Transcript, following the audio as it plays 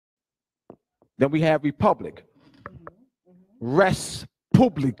Then we have republic. Res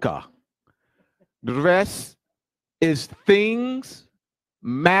publica. The rest is things,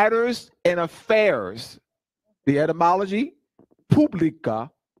 matters, and affairs. The etymology,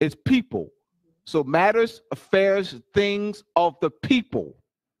 publica, is people. So matters, affairs, things of the people.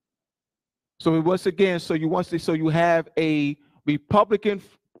 So once again, so you have a Republican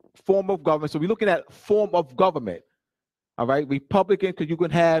form of government. So we're looking at form of government. All right, Republican, because you can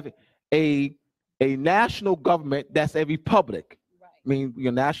have a national government that's a republic. Right. I mean,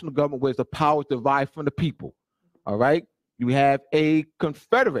 your national government where the power is derived from the people. All right, you have a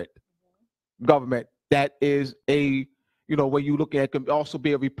confederate government that is a, when you look at it, can also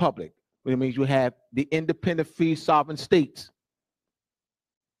be a republic. It means you have the independent, free, sovereign states.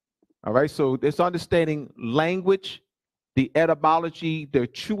 All right, so it's understanding language, the etymology, the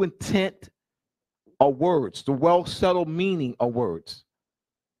true intent of words, the well-settled meaning of words.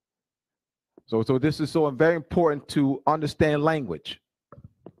 So this is so very important to understand language.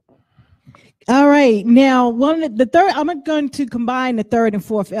 All right, now I'm going to combine the third and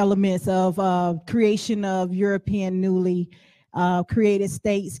fourth elements of creation of European newly created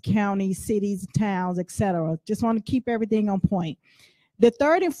states, counties, cities, towns, etc. Just want to keep everything on point. The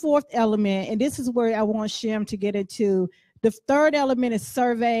third and fourth element, and this is where I want Shem to get into. The third element is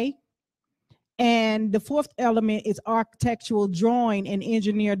survey, and the fourth element is architectural drawing and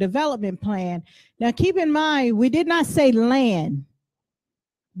engineer development plan. Now, keep in mind, we did not say land.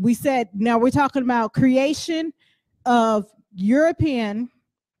 We said, now we're talking about creation of European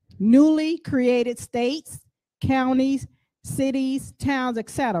newly created states, counties, cities, towns,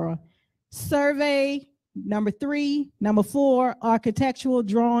 etc. Survey, number 3, number 4, architectural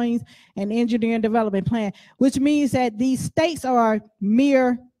drawings and engineering development plan, which means that these states are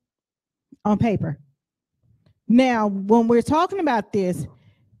mere on paper. Now, when we're talking about this,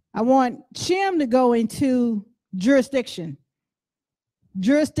 I want Shem to go into jurisdiction.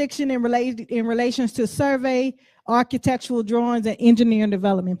 Jurisdiction in relations to survey, architectural drawings, and engineering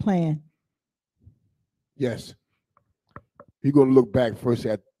development plan. Yes. We're going to look back first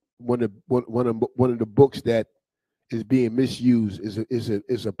at one of the books that is being misused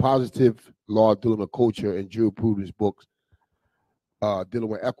is a positive law dealing with culture and jurisprudence books dealing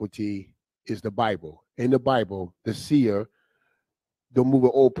with equity is the Bible. In the Bible, the seer don't move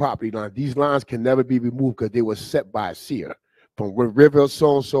an old property line. These lines can never be removed because they were set by a seer. From the river of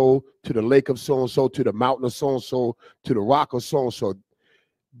so-and-so to the lake of so-and-so to the mountain of so-and-so to the rock of so-and-so.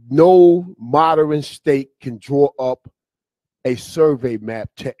 No modern state can draw up a survey map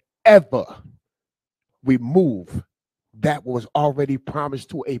to ever remove that was already promised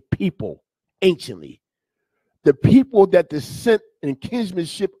to a people anciently. The people that descent and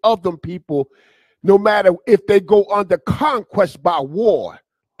kinsmanship of them people, no matter if they go under conquest by war,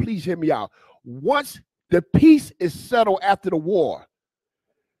 please hear me out. Once the peace is settled after the war,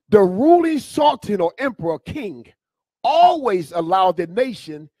 the ruling sultan or emperor king always allowed the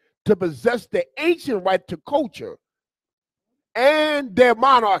nation to possess the ancient right to culture and their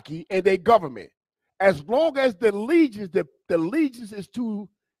monarchy and their government, as long as the allegiance is to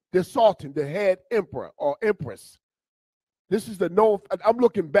the sultan, the head emperor or empress. This is the known. I'm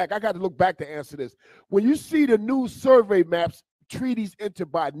looking back. I got to look back to answer this. When you see the new survey maps, treaties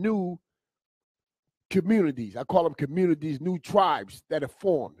entered by new communities, I call them communities, new tribes that are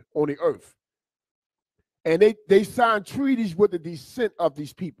formed on the earth, and they sign treaties with the descent of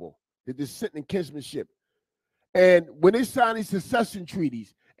these people, the descent and kinsmanship. And when they sign these secession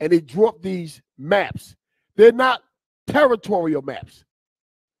treaties and they draw up these maps, they're not territorial maps.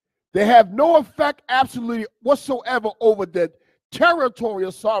 They have no effect absolutely whatsoever over the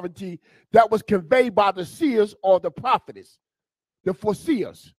territorial sovereignty that was conveyed by the seers or the prophetess, the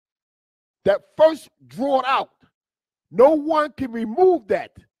foreseers, that first draw it out. No one can remove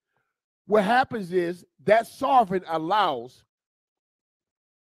that. What happens is that sovereign allows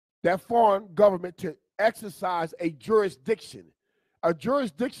that foreign government to exercise a jurisdiction. A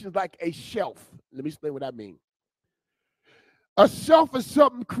jurisdiction is like a shelf. Let me explain what I mean. A shelf is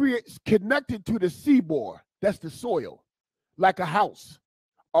something connected to the seaboard. That's the soil, like a house,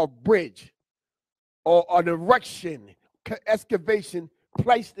 a bridge, or an erection, excavation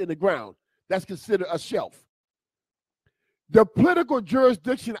placed in the ground. That's considered a shelf. The political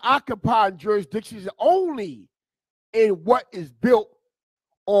jurisdiction occupying jurisdictions only in what is built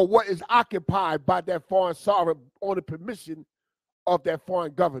or what is occupied by that foreign sovereign on the permission of that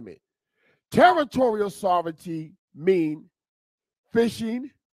foreign government. Territorial sovereignty means fishing,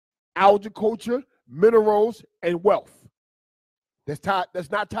 agriculture, minerals, and wealth.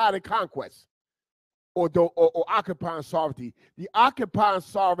 That's not tied to conquest. or occupying sovereignty. The occupying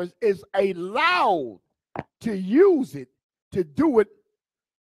sovereign is allowed to use it, to do it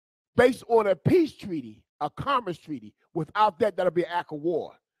based on a peace treaty, a commerce treaty. Without that, that'll be an act of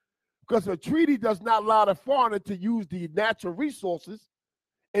war. Because a treaty does not allow the foreigner to use the natural resources,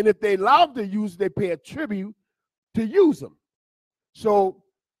 and if they allow them to use it, they pay a tribute to use them. So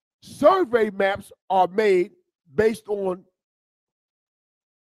survey maps are made based on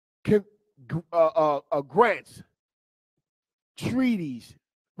grants, treaties,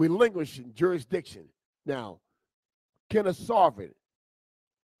 relinquishing jurisdiction. Now, can a sovereign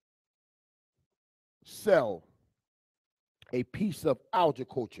sell a piece of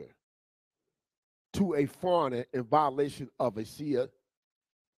agriculture to a foreigner in violation of a SIA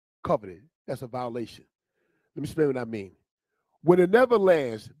covenant? That's a violation. Let me explain what I mean. When the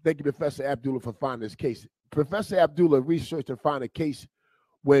Netherlands, thank you, Professor Abdullah, for finding this case. Professor Abdullah researched and found a case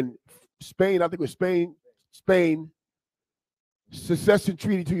when Spain, I think it was Spain, secession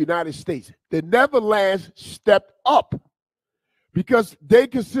treaty to the United States. The Netherlands stepped up because they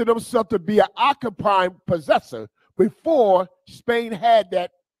consider themselves to be an occupying possessor before Spain had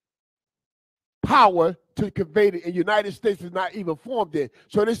that power to convey it, and the United States was not even formed then.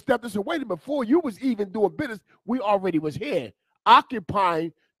 So they stepped and said, wait a minute, before you was even doing business, we already was here,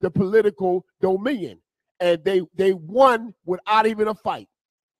 occupying the political dominion. And they won without even a fight.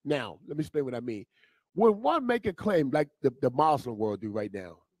 Now, let me explain what I mean. When one make a claim like the Muslim world do right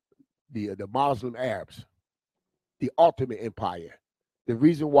now, the Muslim Arabs, the ultimate empire, the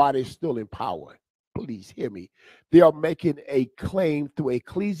reason why they're still in power, please hear me, they are making a claim through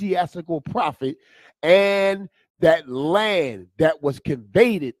ecclesiastical prophet, and that land that was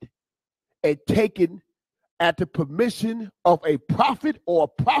conveyed and taken at the permission of a prophet or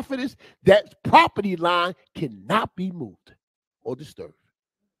a prophetess, that property line cannot be moved or disturbed.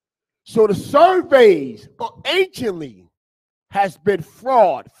 So the surveys anciently has been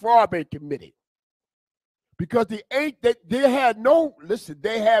fraud been committed, because they had no, listen,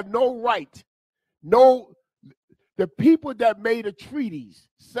 they have no right, the people that made the treaties,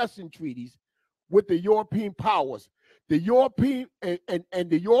 cession treaties with the European powers, the European and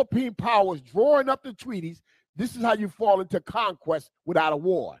the European powers drawing up the treaties. This is how you fall into conquest without a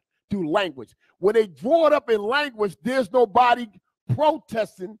war, through language. When they draw it up in language, there's nobody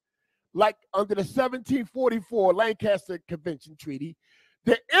protesting. Like under the 1744 Lancaster Convention Treaty,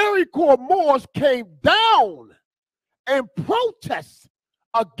 the Iroquois Moors came down and protested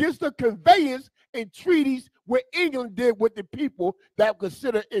against the conveyance and treaties where England did with the people that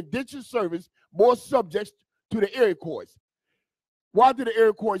considered indentured service more subjects to the Iroquois. Why did the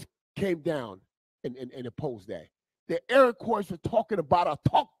Iroquois came down and oppose that? The Iroquois were talking about a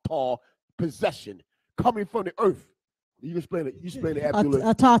Choctaw possession coming from the earth. You explain it. You explain it.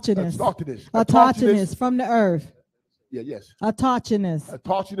 Autochthonous from the earth. Yeah. Yes. Autochthonous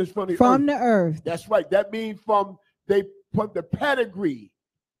from the earth. That's right. That means from the pedigree,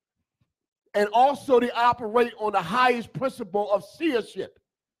 and also they operate on the highest principle of seership.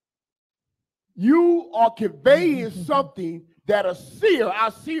 You are conveying something that our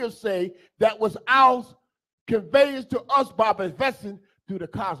seers say that was ours, conveyed to us by possessing through the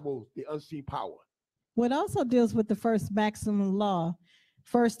cosmos, the unseen power. What also deals with the first maximum law,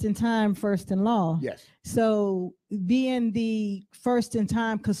 first in time, first in law. Yes. So being the first in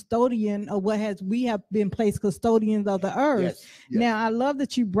time custodian of we have been placed custodians of the earth. Yes. Yes. Now, I love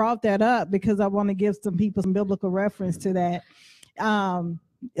that you brought that up, because I want to give some people some biblical reference to that,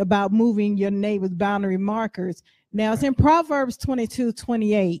 about moving your neighbor's boundary markers. Now, it's in Proverbs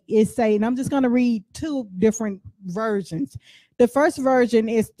 22:28. It's saying, I'm just going to read two different versions. The first version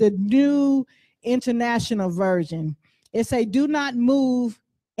is the New International Version. It say, do not move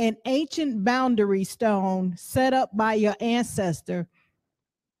an ancient boundary stone set up by your ancestor.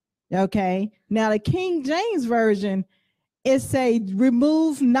 Okay. Now the King James Version, it say,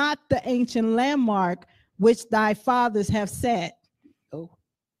 remove not the ancient landmark which thy fathers have set. Oh.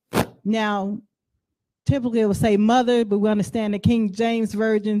 Now, typically it would say mother, but we understand the King James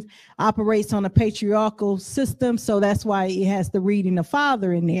Version operates on a patriarchal system, so that's why it has the reading of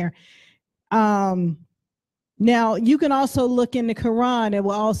father in there. Now you can also look in the Quran. It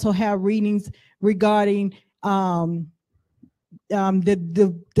will also have readings regarding the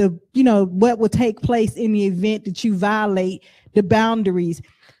what will take place in the event that you violate the boundaries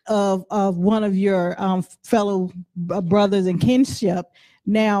of one of your fellow brothers and kinship.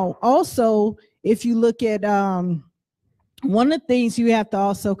 Now, also, if you look at one of the things you have to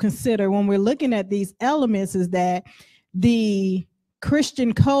also consider when we're looking at these elements is that the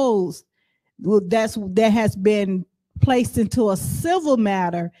Christian codes that has been placed into a civil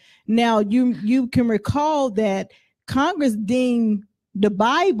matter. Now, you can recall that Congress deemed the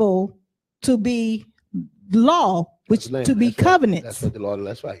Bible to be law, which to be covenants. That's what the law.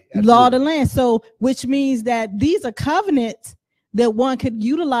 That's right. Law of the land. So, which means that these are covenants that one could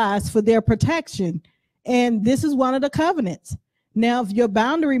utilize for their protection, and this is one of the covenants. Now, if your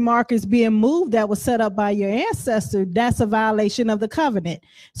boundary mark is being moved that was set up by your ancestor, that's a violation of the covenant.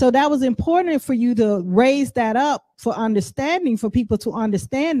 So that was important for you to raise that up for understanding, for people to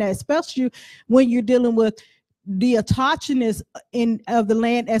understand that, especially when you're dealing with the autochthonous of the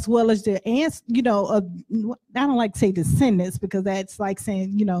land as well as the ants, I don't like to say descendants, because that's like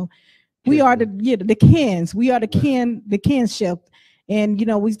saying, we are the kins, we are the kinship. And,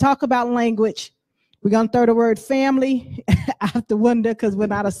 we talk about language. We're gonna throw the word family out the window, because we're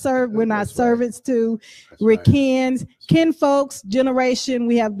not servants too. We're kins, kinfolks, generation.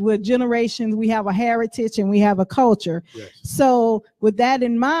 We're generations. We have a heritage and we have a culture. Yes. So with that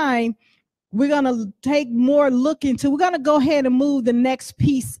in mind, we're gonna take more look into. We're gonna go ahead and move the next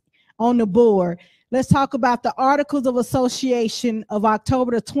piece on the board. Let's talk about the Articles of Association of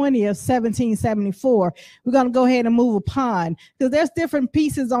October the 20th, 1774. We're going to go ahead and move upon, because there's different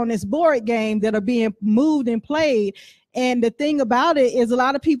pieces on this board game that are being moved and played. And the thing about it is a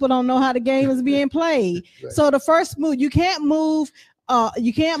lot of people don't know how the game is being played. Right. So the first move, you can't move a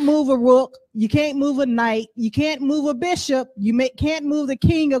rook, you can't move a knight, you can't move a bishop, can't move the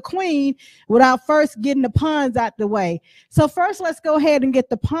king or queen without first getting the pawns out the way. So first, let's go ahead and get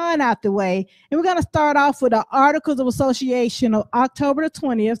the pawn out the way. And we're going to start off with the Articles of Association of October the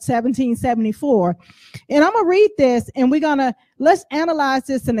 20th, 1774. And I'm going to read this, and let's analyze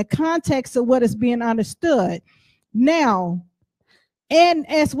this in the context of what is being understood. Now, and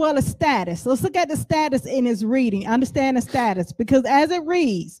as well as status. Let's look at the status in his reading. Understand the status, because as it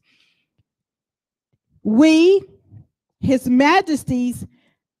reads, we, His Majesty's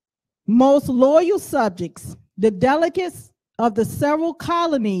most loyal subjects, the delegates of the several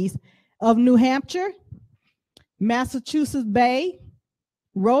colonies of New Hampshire, Massachusetts Bay,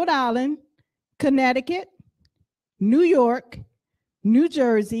 Rhode Island, Connecticut, New York, New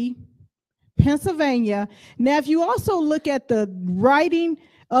Jersey, Pennsylvania. Now, if you also look at the writing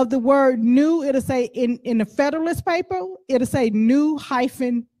of the word new, it'll say in the Federalist paper, it'll say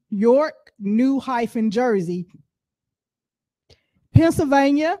New-York, New-Jersey.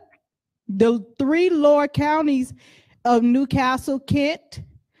 Pennsylvania, the 3 lower counties of Newcastle, Kent,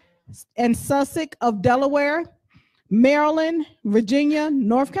 and Sussex of Delaware, Maryland, Virginia,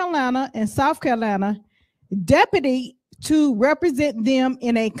 North Carolina, and South Carolina, deputy to represent them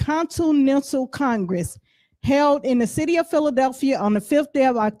in a continental Congress held in the city of Philadelphia on the 5th day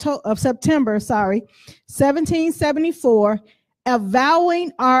of September, 1774,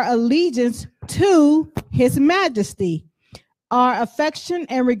 avowing our allegiance to His Majesty, our affection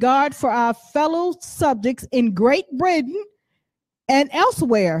and regard for our fellow subjects in Great Britain and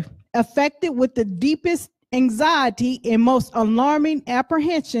elsewhere, affected with the deepest anxiety and most alarming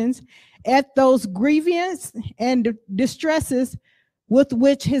apprehensions at those grievances and distresses with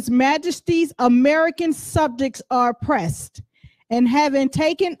which His Majesty's American subjects are oppressed, and having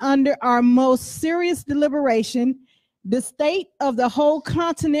taken under our most serious deliberation the state of the whole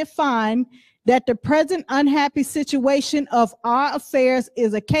continent, find that the present unhappy situation of our affairs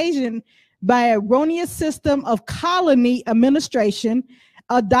is occasioned by an erroneous system of colony administration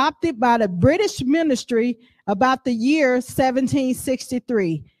adopted by the British ministry about the year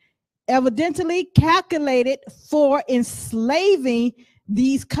 1763. Evidently calculated for enslaving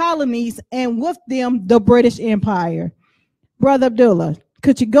these colonies and with them the British Empire. Brother Abdullah,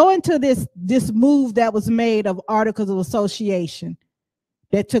 could you go into this move that was made of Articles of Association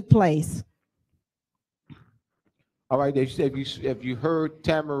that took place? All right, if you heard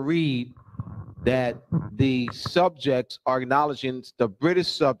Tamara read that the subjects are acknowledging, the British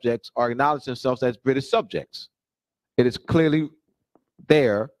subjects are acknowledging themselves as British subjects. It is clearly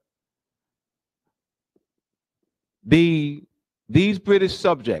there. These British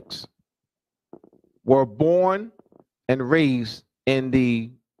subjects were born and raised in the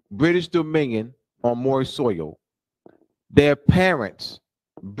British Dominion on Moorish soil. Their parents,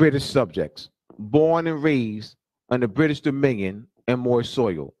 British subjects, born and raised on the British Dominion and Moorish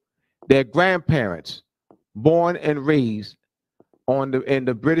soil. Their grandparents, born and raised in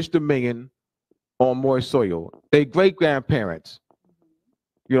the British Dominion on Moorish soil. Their great-grandparents,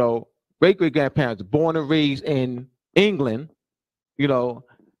 great-great-grandparents, born and raised in England,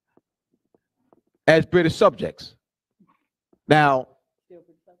 as British subjects. Now,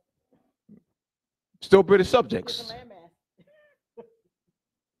 still British subjects.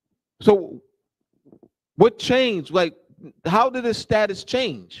 So What changed? Like, how did the status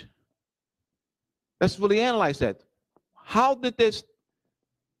change? Let's really analyze that. How did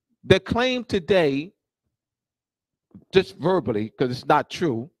the claim today, just verbally, because it's not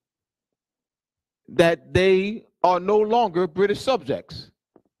true, that they are no longer British subjects,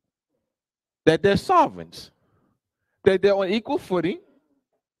 that they're sovereigns, that they're on equal footing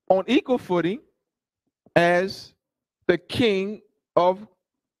as the king of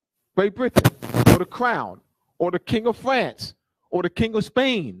Great Britain, or the crown, or the king of France, or the king of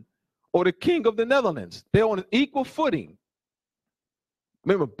Spain, or the king of the Netherlands. They're on an equal footing.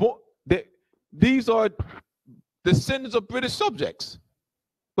 Remember, these are descendants of British subjects,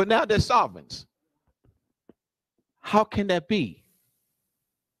 but now they're sovereigns. How can that be?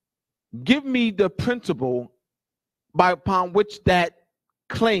 Give me the principle upon which that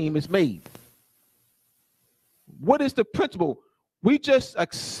claim is made. What is the principle? We just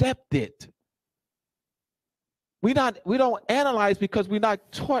accept it. We don't analyze because we're not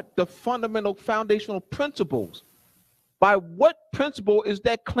taught the fundamental foundational principles. By what principle is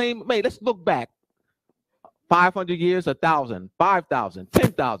that claim made? Let's look back. 500 years, 1,000, 5,000,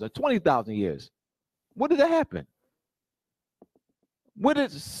 10,000, 20,000 years. What did that happen? What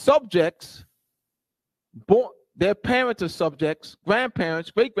is subjects born? Their parents are subjects, grandparents,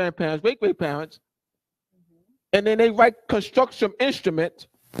 great-grandparents, great-great-parents, and then they write construction instrument,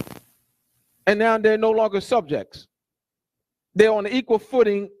 and now they're no longer subjects. They're on an equal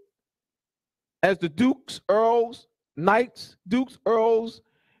footing as the dukes, earls, knights, dukes, earls,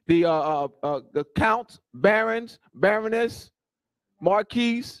 the counts, barons, baroness,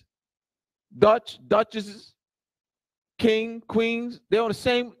 marquises, duchesses, king, queens. They're on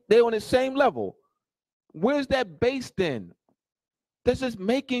the same level. Where's that based in? They're just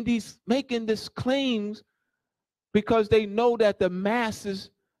making these claims because they know that the masses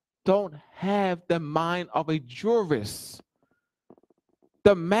don't have the mind of a jurist.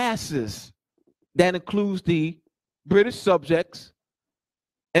 The masses, that includes the British subjects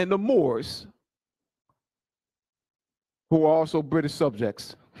and the Moors, who are also British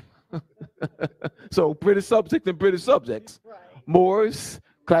subjects. So British subjects and British subjects. Right. Moors,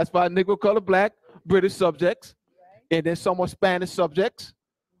 classified Negro, color, black, British subjects. Right. And then some are Spanish subjects.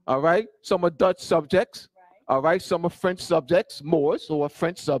 All right. Some are Dutch subjects. Right. All right. Some are French subjects. Moors who are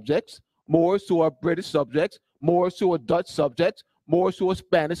French subjects. Moors who are British subjects. Moors who are Dutch subjects. Moors who are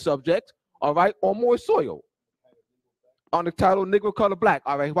Spanish subjects. All right. On Moor soil. On the title, Negro, color, black.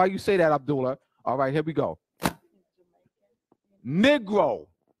 All right. Why you say that, Abdullah? All right. Here we go. Negro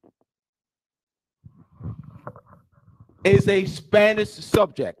is a Spanish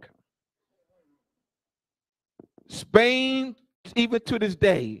subject. Spain, even to this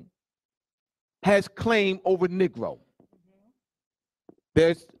day, has claim over Negro.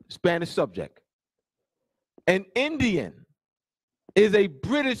 There's Spanish subject. An Indian is a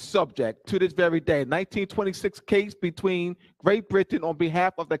British subject to this very day. 1926 case between Great Britain on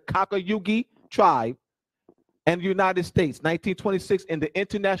behalf of the Kakayugi tribe and the United States. 1926 in the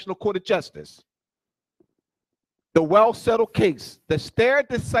International Court of Justice. The well-settled case, the stare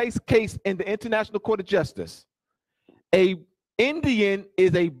decisis case in the International Court of Justice. A Indian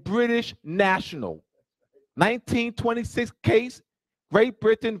is a British national. 1926 case, Great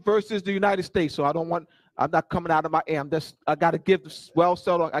Britain versus the United States. So I'm not coming out of my air. I got to give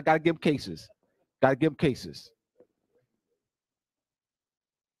well-settled, I got to give them cases. Got to give them cases.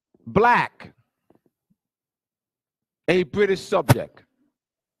 Black, a British subject.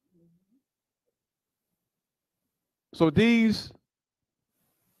 So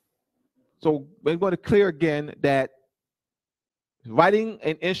we're going to clear again that writing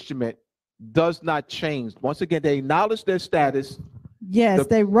an instrument does not change. Once again, they acknowledge their status. Yes,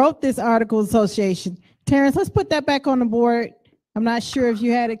 they wrote this article of association. Terrence, let's put that back on the board. I'm not sure if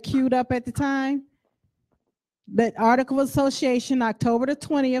you had it queued up at the time. The article of association, October the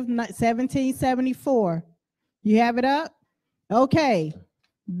 20th, 1774. You have it up? Okay.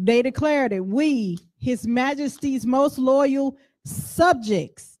 They declared it. We, His Majesty's most loyal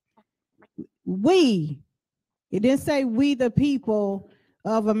subjects. We. It didn't say we the people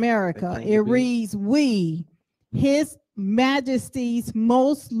of America. It reads we, His Majesty's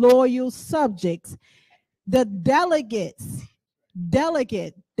most loyal subjects. The delegates,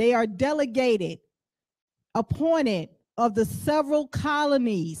 they are delegated, appointed of the several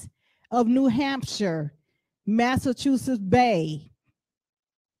colonies of New Hampshire, Massachusetts Bay,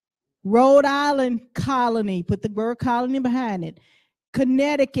 Rhode Island colony, put the word colony behind it,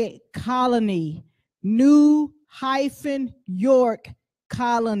 Connecticut colony, New-York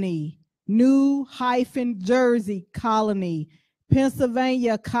colony, New-Jersey colony,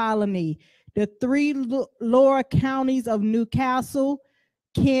 Pennsylvania colony, the three lower counties of Newcastle,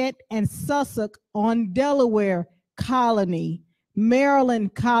 Kent, and Sussex on Delaware colony,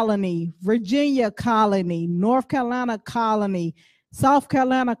 Maryland colony, Virginia colony, North Carolina colony, South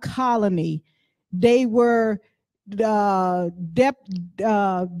Carolina colony. They were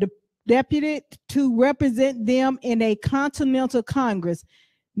deputed to represent them in a continental Congress.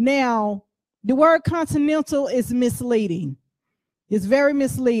 Now, the word continental is misleading. It's very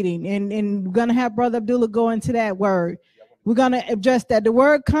misleading, and we're going to have Brother Abdullah go into that word. We're going to address that. The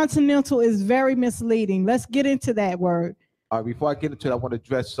word continental is very misleading. Let's get into that word. All right, before I get into it, I want to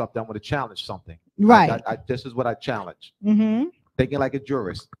address something. I want to challenge something. Right. This is what I challenge. Mm-hmm. Thinking like a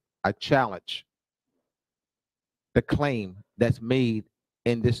jurist, I challenge the claim that's made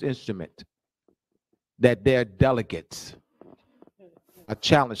in this instrument that they're delegates. I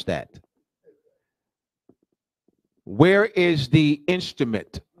challenge that. Where is the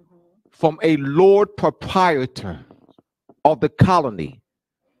instrument from a Lord Proprietor of the colony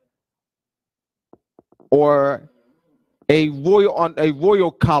or a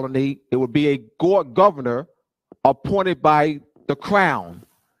royal colony? It would be a governor appointed by the crown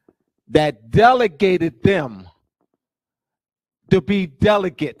that delegated them to be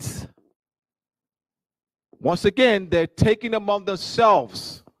delegates. Once again, they're taking among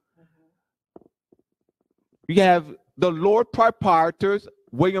themselves. You have the Lord Proprietors.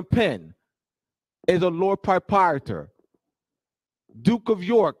 William Penn is a Lord Proprietor. Duke of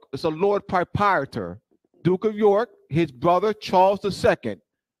York is a Lord Proprietor. Duke of York, his brother Charles II,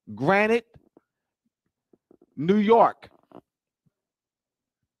 granted New York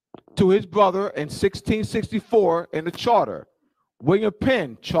to his brother in 1664 in the charter. William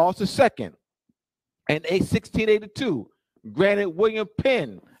Penn, Charles II, in 1682, granted William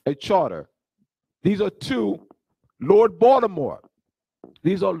Penn a charter. These are two. Lord Baltimore,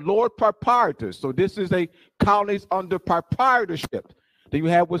 these are Lord Proprietors. So this is a colonies under proprietorship. Then you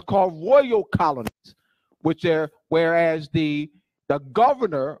have what's called royal colonies, which are, whereas the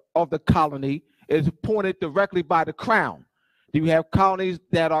governor of the colony is appointed directly by the crown. Then you have colonies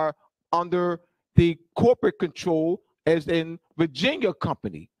that are under the corporate control, as in Virginia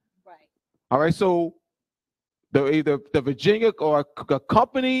Company. Right. All right, so either the Virginia or a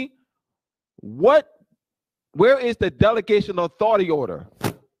company, where is the delegation authority order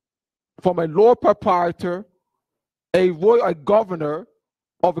from a Lord Proprietor, a governor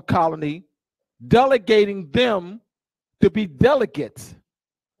of a colony, delegating them to be delegates?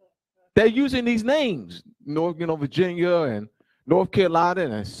 They're using these names, Virginia and North Carolina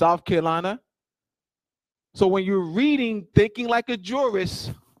and South Carolina. So when you're reading, thinking like a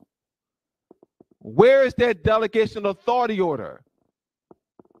jurist, where is their delegation authority order?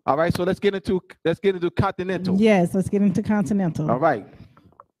 All right, so let's get into continental. Yes, let's get into continental. All right.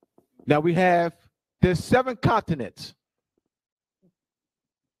 Now there's 7 continents.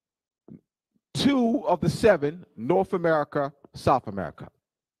 2 of the 7, North America, South America.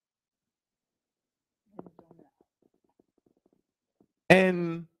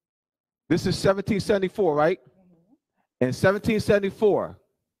 And this is 1774, right? In 1774,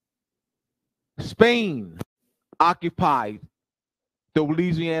 Spain occupied the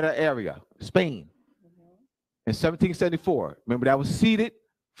Louisiana area, Spain, in 1774. Remember, that was ceded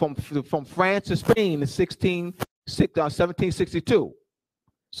from France to Spain in 1762.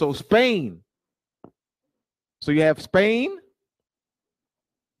 So Spain. So you have Spain.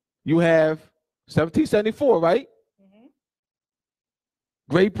 You have 1774, right?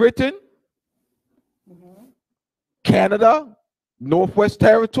 Great Britain, Canada, Northwest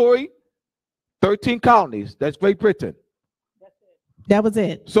Territory, 13 colonies. That's Great Britain. That was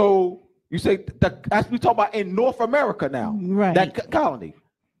it. So you say as we talk about in North America now, right? That colony.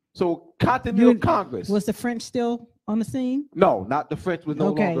 So Continental Congress. Was the French still on the scene? No, not the French was no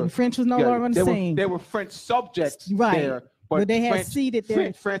longer. Okay, the French was no longer on the scene. There were French subjects right there, but they had ceded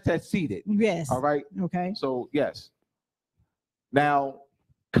there. France had ceded. Yes. All right. Okay. So yes. Now,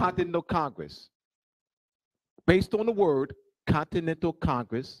 Continental Congress. Based on the word Continental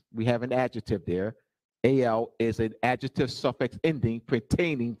Congress, we have an adjective there. AL is an adjective suffix ending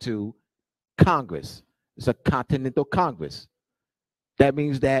pertaining to Congress. It's a Continental Congress. That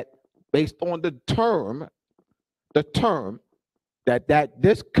means that based on the term that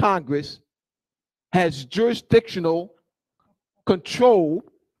this Congress has jurisdictional control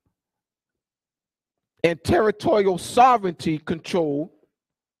and territorial sovereignty control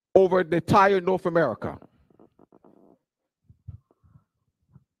over the entire North America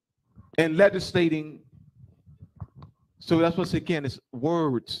and legislating. So that's once again, it's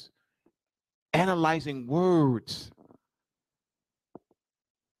words, analyzing words.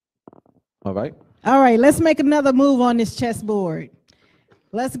 All right. All right, let's make another move on this chessboard.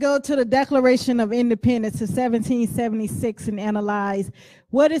 Let's go to the Declaration of Independence of 1776 and analyze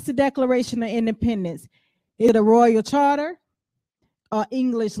what is the Declaration of Independence? Is it a royal charter or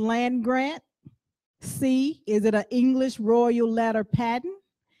English land grant? C, is it an English royal letter patent?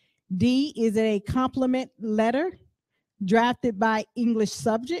 D, is it a compliment letter drafted by English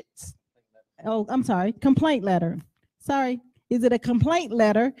subjects? Oh, I'm sorry, complaint letter. Sorry, is it a complaint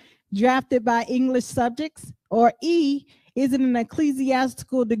letter drafted by English subjects? Or E, is it an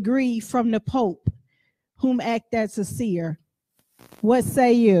ecclesiastical degree from the Pope, whom act as a seer? What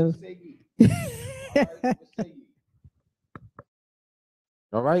say you?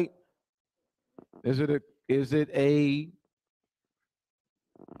 All right. Is it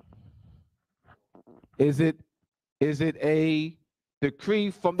a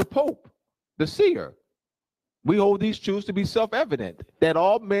decree from the Pope, the seer? We hold these truths to be self-evident, that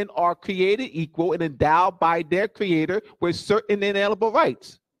all men are created equal and endowed by their creator with certain inalienable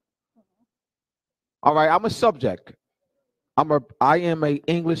rights. All right, I'm a subject. I am an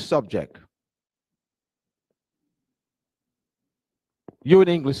English subject. You're an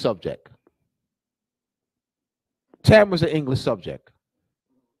English subject. Tamara's an English subject.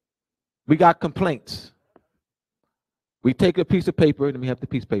 We got complaints. We take a piece of paper, let me have the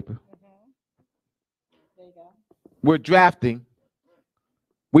piece of paper. There you go. We're drafting.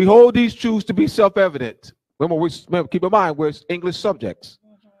 We hold these truths to be self-evident. Remember, keep in mind, we're English subjects.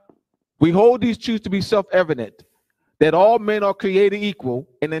 We hold these truths to be self-evident, that all men are created equal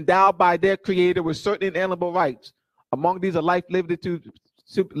and endowed by their creator with certain inalienable rights. Among these are life, liberty,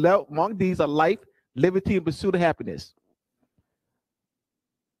 and pursuit of happiness.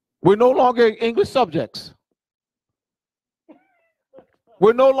 We're no longer English subjects.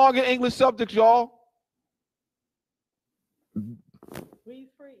 We're no longer English subjects, y'all.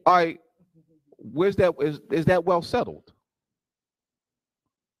 All right. Where's that? Is that well settled?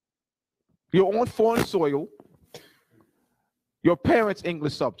 You're on foreign soil. Your parents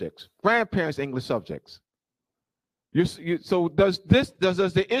English subjects, grandparents English subjects. So does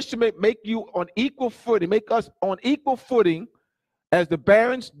the instrument make you on equal footing, make us on equal footing as the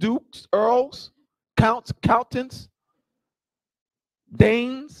barons, dukes, earls, counts, countess,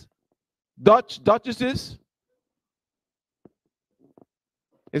 danes, duchesses?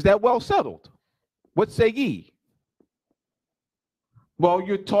 Is that well settled? What say ye? Well,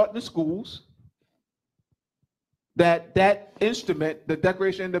 you're taught in the schools that instrument, the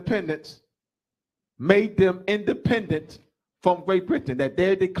Declaration of Independence, made them independent from Great Britain, that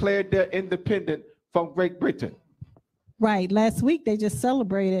they declared they're independent from Great Britain. Right. Last week, they just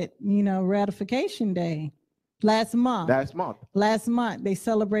celebrated, Ratification Day. Last month, they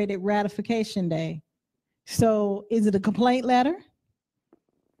celebrated Ratification Day. So is it a complaint letter?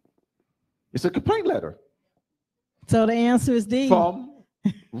 It's a complaint letter. So the answer is D.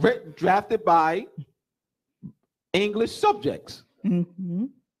 Drafted by English subjects. Mm-hmm.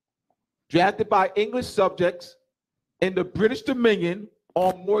 Drafted by English subjects in the British Dominion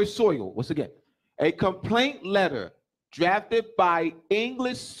on moist soil. Once again, a complaint letter drafted by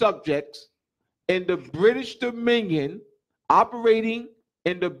English subjects in the British Dominion, operating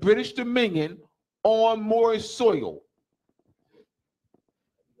in the British Dominion on moist soil.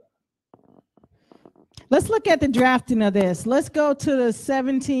 Let's look at the drafting of this. Let's go to the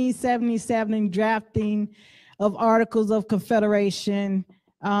 1777 drafting of Articles of Confederation.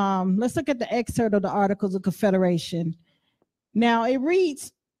 Let's look at the excerpt of the Articles of Confederation. Now it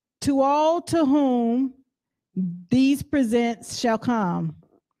reads, "To all to whom these presents shall come,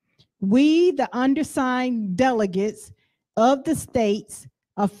 we, the undersigned delegates of the states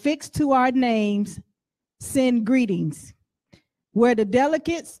affixed to our names, send greetings. Where the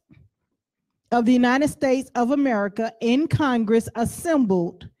delegates of the United States of America in Congress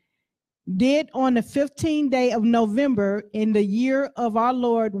assembled did on the 15th day of November in the year of our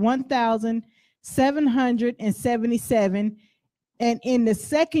Lord 1777, and in the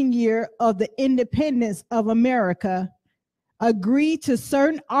second year of the independence of America, agree to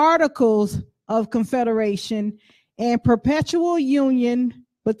certain articles of confederation and perpetual union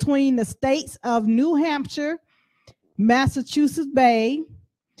between the states of New Hampshire, Massachusetts Bay,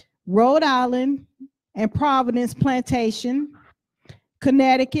 Rhode Island and Providence Plantation,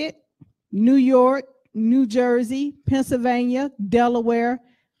 Connecticut, New York, New Jersey, Pennsylvania, Delaware,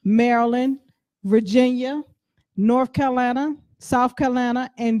 Maryland, Virginia, North Carolina, South Carolina,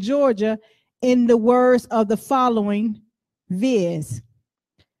 and Georgia in the words of the following, viz."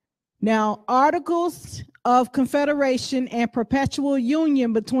 Now, Articles of Confederation and Perpetual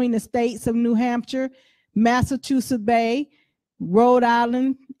Union between the states of New Hampshire, Massachusetts Bay, Rhode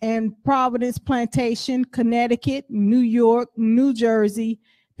Island, and Providence Plantation, Connecticut, New York, New Jersey,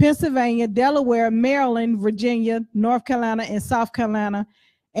 Pennsylvania, Delaware, Maryland, Virginia, North Carolina, and South Carolina,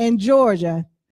 and Georgia.